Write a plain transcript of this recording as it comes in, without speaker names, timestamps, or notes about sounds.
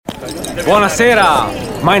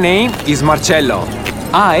Buonasera! My name is Marcello.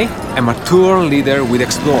 I am a tour leader with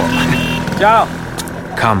Explore. Ciao!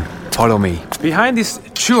 Come, follow me. Behind this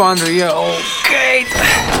 200-year-old gate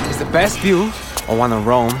is the best view of one of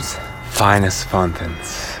Rome's finest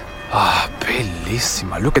fountains.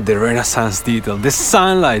 Bellissima. Look at the Renaissance detail, the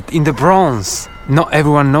sunlight in the bronze. Not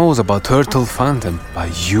everyone knows about Turtle Fountain,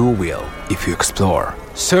 but you will if you explore.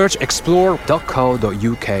 Search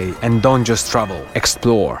explore.co.uk and don't just travel,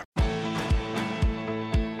 explore.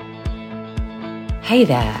 Hey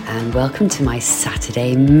there, and welcome to my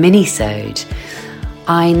Saturday Minisode.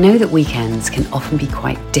 I know that weekends can often be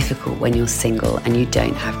quite difficult when you're single and you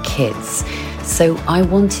don't have kids, so I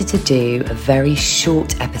wanted to do a very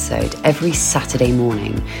short episode every Saturday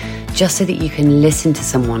morning, just so that you can listen to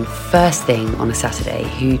someone first thing on a Saturday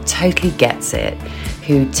who totally gets it,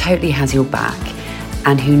 who totally has your back,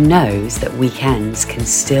 and who knows that weekends can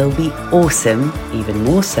still be awesome, even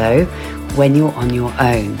more so, when you're on your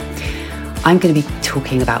own. I'm going to be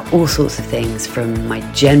talking about all sorts of things, from my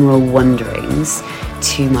general wonderings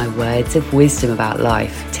to my words of wisdom about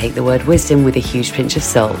life. Take the word wisdom with a huge pinch of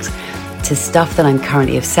salt, to stuff that I'm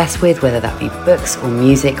currently obsessed with, whether that be books or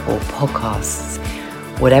music or podcasts.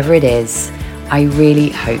 Whatever it is, I really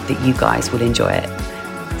hope that you guys will enjoy it.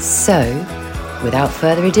 So, without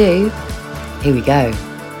further ado, here we go.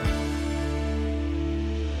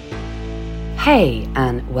 Hey,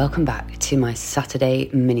 and welcome back to my Saturday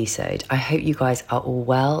Minisode. I hope you guys are all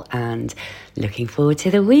well and looking forward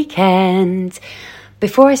to the weekend.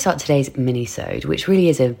 Before I start today's Minisode, which really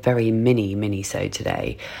is a very Minisode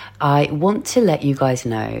today, I want to let you guys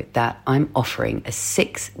know that I'm offering a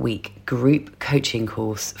 6-week group coaching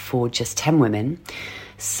course for just 10 women,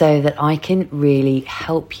 so that I can really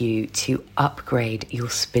help you to upgrade your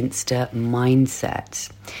spinster mindset.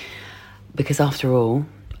 Because after all,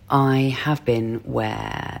 I have been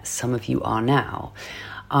where some of you are now.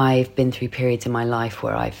 I've been through periods in my life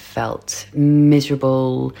where I've felt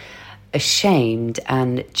miserable, ashamed,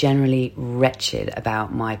 and generally wretched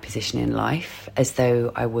about my position in life, as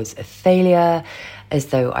though I was a failure, as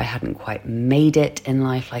though I hadn't quite made it in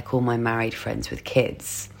life like all my married friends with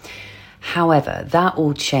kids. However, that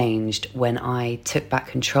all changed when I took back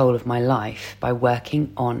control of my life by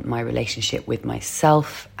working on my relationship with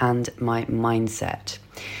myself and my mindset.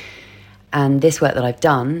 And this work that I've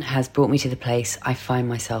done has brought me to the place I find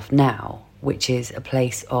myself now, which is a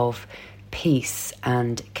place of peace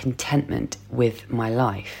and contentment with my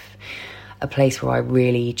life. A place where I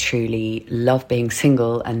really, truly love being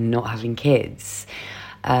single and not having kids.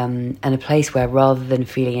 And a place where, rather than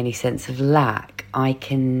feeling any sense of lack, I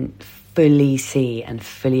can fully see and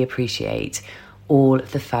fully appreciate all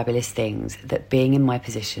of the fabulous things that being in my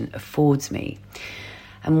position affords me.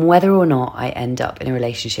 And whether or not I end up in a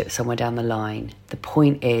relationship somewhere down the line, the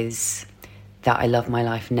point is that I love my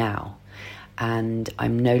life now. And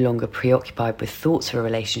I'm no longer preoccupied with thoughts of a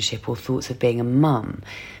relationship or thoughts of being a mum,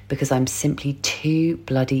 because I'm simply too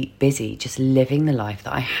bloody busy just living the life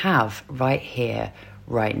that I have right here,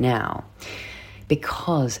 right now.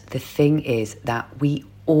 Because the thing is that we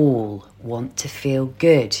all want to feel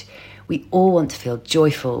good. We all want to feel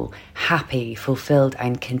joyful, happy, fulfilled,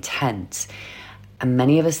 and content. And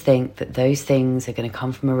many of us think that those things are going to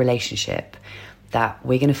come from a relationship, that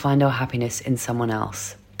we're going to find our happiness in someone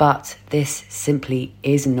else. But this simply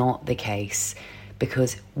is not the case,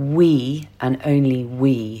 because we, and only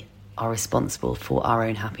we, are responsible for our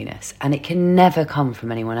own happiness. And it can never come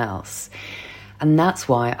from anyone else. And that's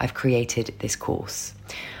why I've created this course.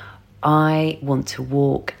 I want to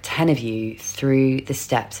walk 10 of you through the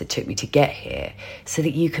steps that took me to get here, so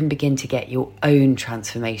that you can begin to get your own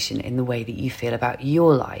transformation in the way that you feel about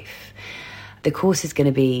your life. The course is going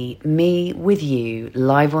to be me with you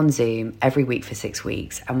live on Zoom every week for 6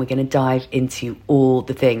 weeks, and we're going to dive into all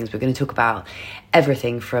the things. We're going to talk about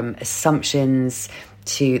everything from assumptions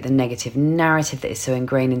to the negative narrative that is so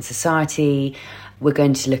ingrained in society. We're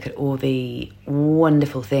going to look at all the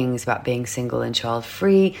wonderful things about being single and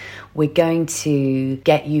child-free. We're going to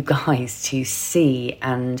get you guys to see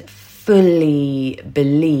and fully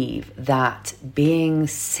believe that being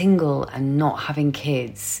single and not having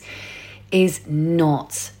kids is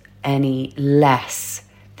not any less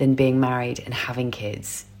than being married and having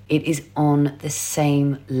kids. It is on the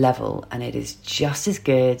same level, and it is just as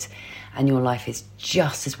good, and your life is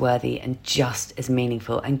just as worthy and just as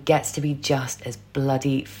meaningful and gets to be just as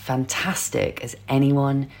bloody fantastic as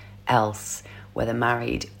anyone else, whether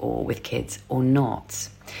married or with kids or not.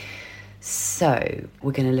 So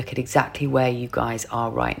we're going to look at exactly where you guys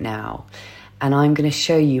are right now. And I'm going to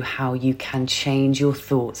show you how you can change your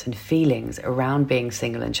thoughts and feelings around being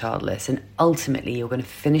single and childless. And ultimately, you're going to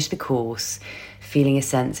finish the course feeling a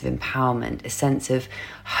sense of empowerment, a sense of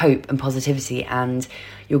hope and positivity, and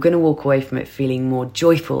you're going to walk away from it feeling more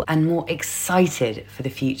joyful and more excited for the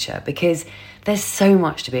future, because there's so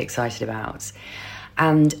much to be excited about.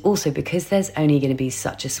 And also, because there's only going to be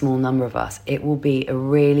such a small number of us, it will be a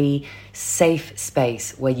really safe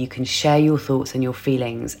space where you can share your thoughts and your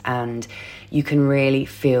feelings, and you can really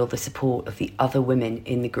feel the support of the other women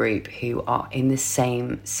in the group who are in the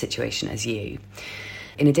same situation as you.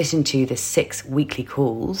 In addition to the 6 weekly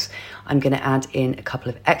calls, I'm going to add in a couple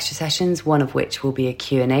of extra sessions, one of which will be a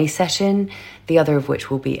Q&A session, the other of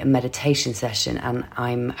which will be a meditation session, and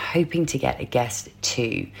I'm hoping to get a guest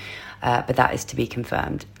too, but that is to be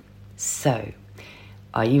confirmed. So,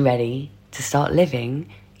 are you ready to start living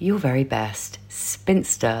your very best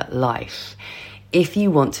spinster life? If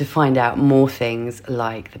you want to find out more things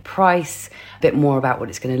like the price, a bit more about what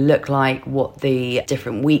it's going to look like, what the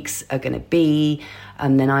different weeks are going to be,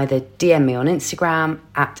 then either DM me on Instagram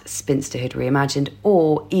at Spinsterhood Reimagined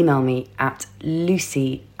or email me at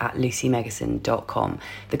lucy@lucymegison.com.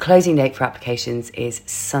 The closing date for applications is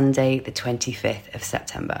Sunday the 25th of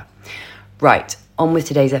September. Right, on with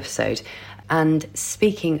today's episode. And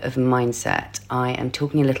speaking of mindset, I am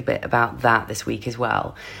talking a little bit about that this week as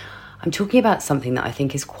well. I'm talking about something that I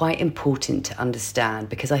think is quite important to understand,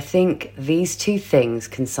 because I think these two things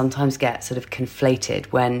can sometimes get sort of conflated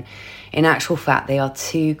when in actual fact they are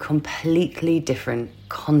two completely different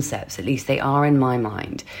concepts, at least they are in my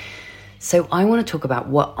mind. So I want to talk about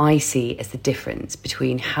what I see as the difference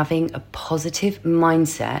between having a positive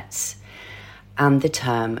mindset and the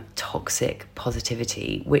term toxic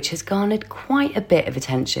positivity, which has garnered quite a bit of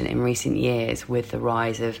attention in recent years with the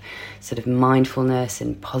rise of sort of mindfulness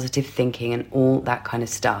and positive thinking and all that kind of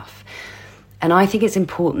stuff. And I think it's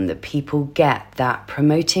important that people get that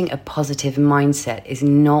promoting a positive mindset is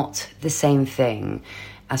not the same thing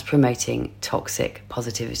as promoting toxic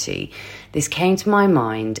positivity. This came to my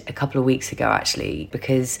mind a couple of weeks ago, actually,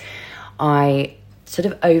 because I sort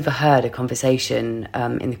of overheard a conversation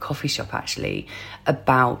in the coffee shop, actually,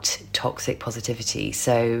 about toxic positivity.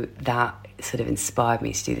 So that sort of inspired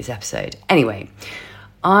me to do this episode. Anyway,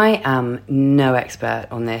 I am no expert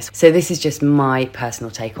on this, so this is just my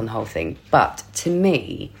personal take on the whole thing. But to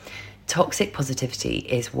me, toxic positivity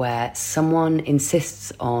is where someone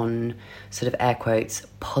insists on, sort of air quotes,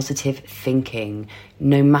 positive thinking,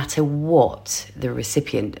 no matter what the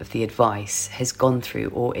recipient of the advice has gone through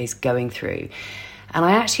or is going through. And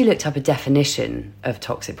I actually looked up a definition of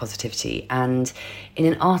toxic positivity, and in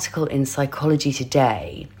an article in Psychology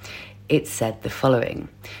Today, it said the following: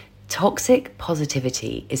 toxic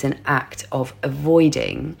positivity is an act of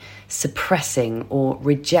avoiding, suppressing, or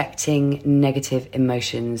rejecting negative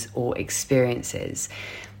emotions or experiences.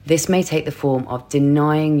 This may take the form of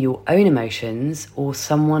denying your own emotions or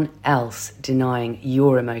someone else denying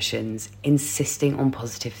your emotions, insisting on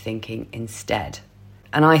positive thinking instead.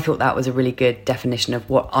 And I thought that was a really good definition of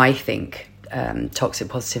what I think toxic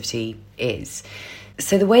positivity is.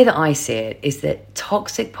 So the way that I see it is that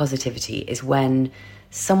toxic positivity is when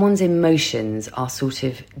someone's emotions are sort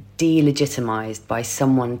of delegitimized by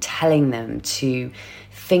someone telling them to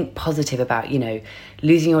think positive about,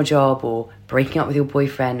 losing your job or breaking up with your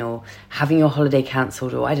boyfriend or having your holiday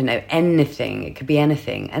cancelled or, I don't know, anything. It could be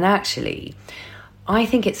anything. And actually, I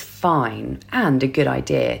think it's fine and a good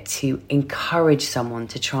idea to encourage someone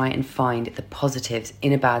to try and find the positives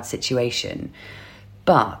in a bad situation,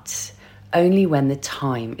 but only when the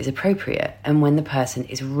time is appropriate and when the person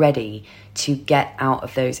is ready to get out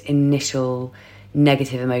of those initial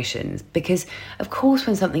negative emotions. Because, of course,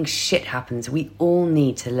 when something shit happens, we all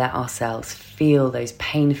need to let ourselves feel those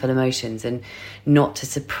painful emotions and not to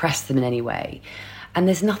suppress them in any way. And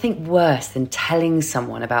there's nothing worse than telling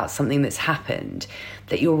someone about something that's happened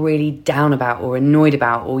that you're really down about or annoyed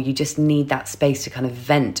about, or you just need that space to kind of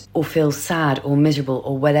vent or feel sad or miserable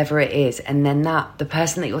or whatever it is. And then the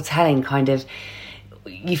person that you're telling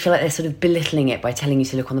you feel like they're sort of belittling it by telling you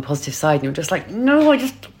to look on the positive side. And you're just like, no, I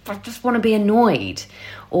just want to be annoyed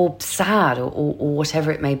or sad or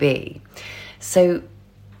whatever it may be. So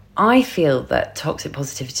I feel that toxic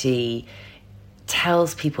positivity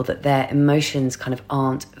tells people that their emotions kind of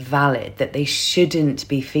aren't valid, that they shouldn't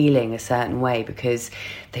be feeling a certain way because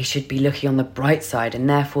they should be looking on the bright side, and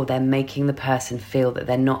therefore they're making the person feel that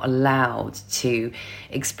they're not allowed to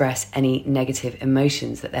express any negative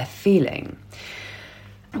emotions that they're feeling,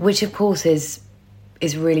 which of course is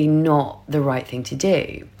really not the right thing to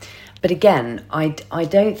do. But again, I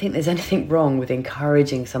don't think there's anything wrong with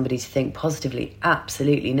encouraging somebody to think positively.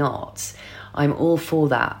 Absolutely not. I'm all for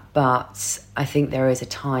that, but I think there is a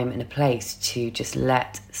time and a place to just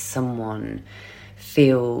let someone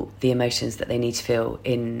feel the emotions that they need to feel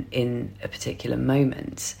in a particular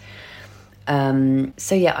moment.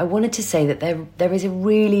 So yeah, I wanted to say that there is a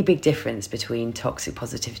really big difference between toxic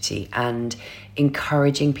positivity and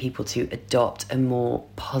encouraging people to adopt a more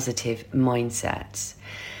positive mindset.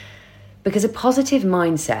 Because a positive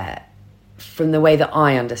mindset, from the way that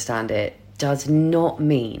I understand it, does not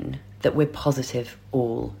mean that we're positive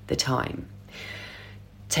all the time.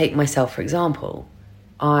 Take myself, for example.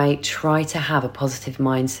 I try to have a positive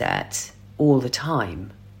mindset all the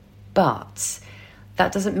time, but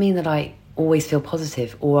that doesn't mean that I always feel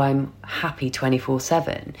positive or I'm happy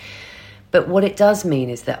 24/7. But what it does mean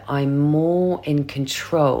is that I'm more in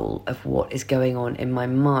control of what is going on in my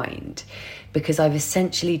mind, because I've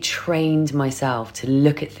essentially trained myself to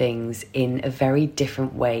look at things in a very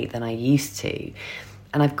different way than I used to.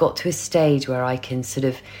 And I've got to a stage where I can sort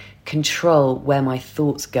of control where my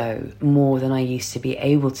thoughts go more than I used to be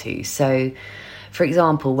able to. So, for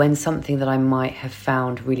example, when something that I might have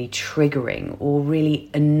found really triggering or really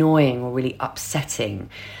annoying or really upsetting,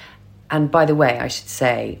 and by the way, I should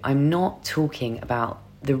say, I'm not talking about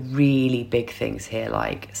the really big things here,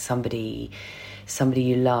 like somebody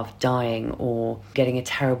you love dying or getting a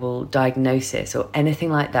terrible diagnosis or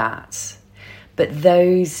anything like that. But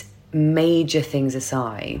those major things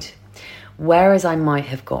aside, whereas I might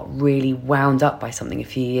have got really wound up by something a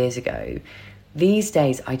few years ago, these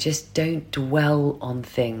days I just don't dwell on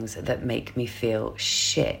things that make me feel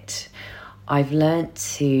shit. I've learnt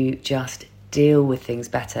to just deal with things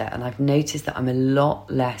better, and I've noticed that I'm a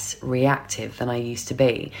lot less reactive than I used to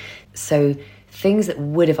be. So things that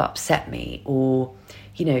would have upset me or,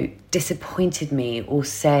 disappointed me, or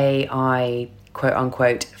say I, quote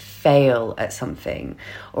unquote, fail at something,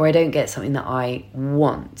 or I don't get something that I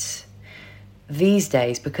want, these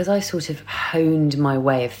days, because I've sort of honed my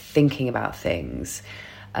way of thinking about things,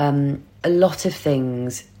 a lot of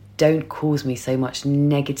things don't cause me so much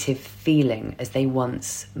negative feeling as they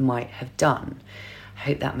once might have done. I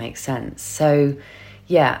hope that makes sense. So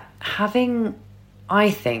yeah, having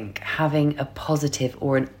a positive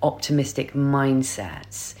or an optimistic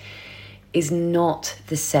mindset is not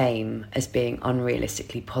the same as being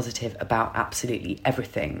unrealistically positive about absolutely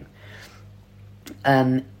everything.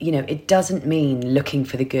 It doesn't mean looking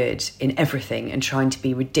for the good in everything and trying to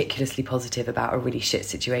be ridiculously positive about a really shit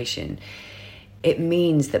situation. It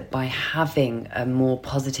means that by having a more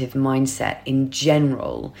positive mindset in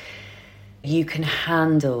general, you can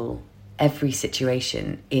handle every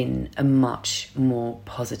situation in a much more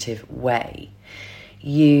positive way.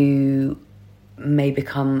 You may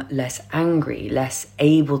become less angry, less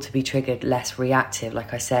able to be triggered, less reactive,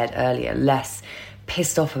 like I said earlier, less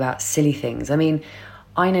pissed off about silly things. I mean,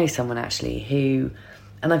 I know someone actually who,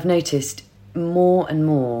 and I've noticed more and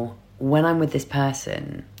more when I'm with this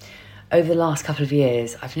person, over the last couple of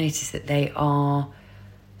years, I've noticed that they are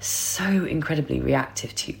so incredibly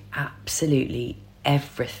reactive to absolutely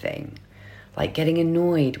everything. Like getting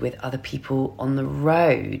annoyed with other people on the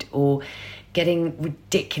road, or getting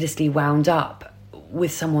ridiculously wound up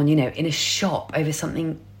with someone, in a shop over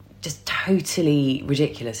something just totally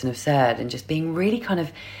ridiculous and absurd, and just being really kind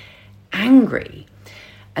of angry.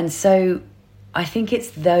 And so I think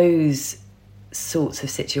it's those sorts of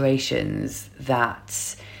situations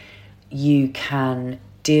that you can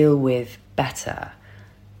deal with better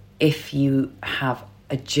if you have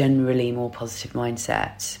a generally more positive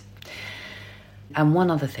mindset. And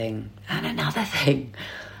another thing,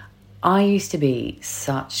 I used to be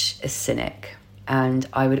such a cynic, and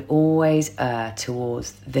I would always err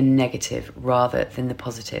towards the negative rather than the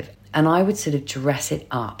positive. And I would sort of dress it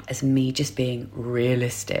up as me just being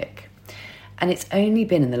realistic. And it's only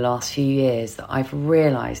been in the last few years that I've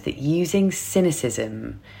realised that using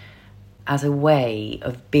cynicism as a way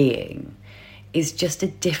of being is just a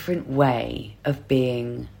different way of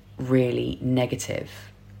being really negative.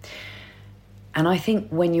 And I think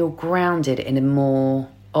when you're grounded in a more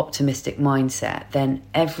optimistic mindset, then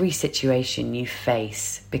every situation you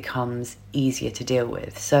face becomes easier to deal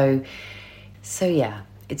with. So yeah,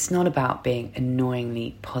 it's not about being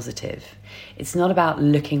annoyingly positive. It's not about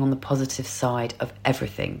looking on the positive side of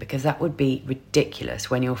everything, because that would be ridiculous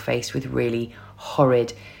when you're faced with really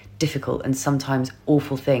horrid, difficult and sometimes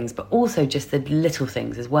awful things, but also just the little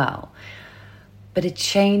things as well. But a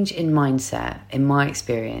change in mindset, in my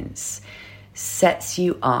experience, sets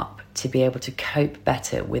you up to be able to cope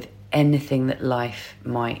better with anything that life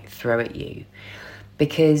might throw at you.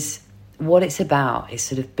 Because what it's about is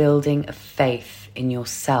sort of building a faith in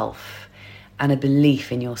yourself and a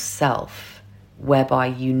belief in yourself whereby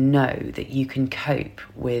you know that you can cope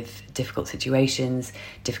with difficult situations,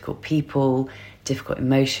 difficult people, difficult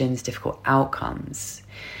emotions, difficult outcomes.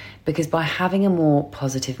 Because by having a more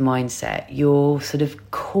positive mindset, your sort of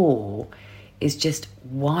core is just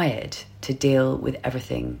wired to deal with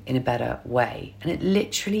everything in a better way. And it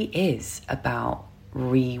literally is about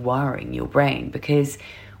rewiring your brain, because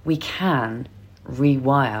we can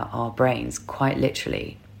rewire our brains quite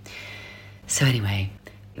literally. So anyway,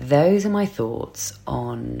 those are my thoughts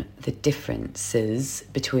on the differences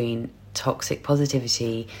between toxic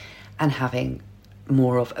positivity and having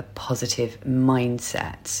more of a positive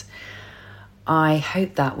mindset. I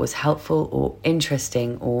hope that was helpful or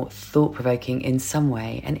interesting or thought-provoking in some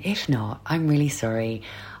way. And if not, I'm really sorry.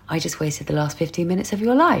 I just wasted the last 15 minutes of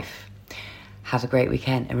your life. Have a great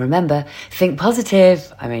weekend. And remember, think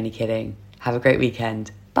positive. I'm only kidding. Have a great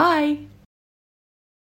weekend. Bye.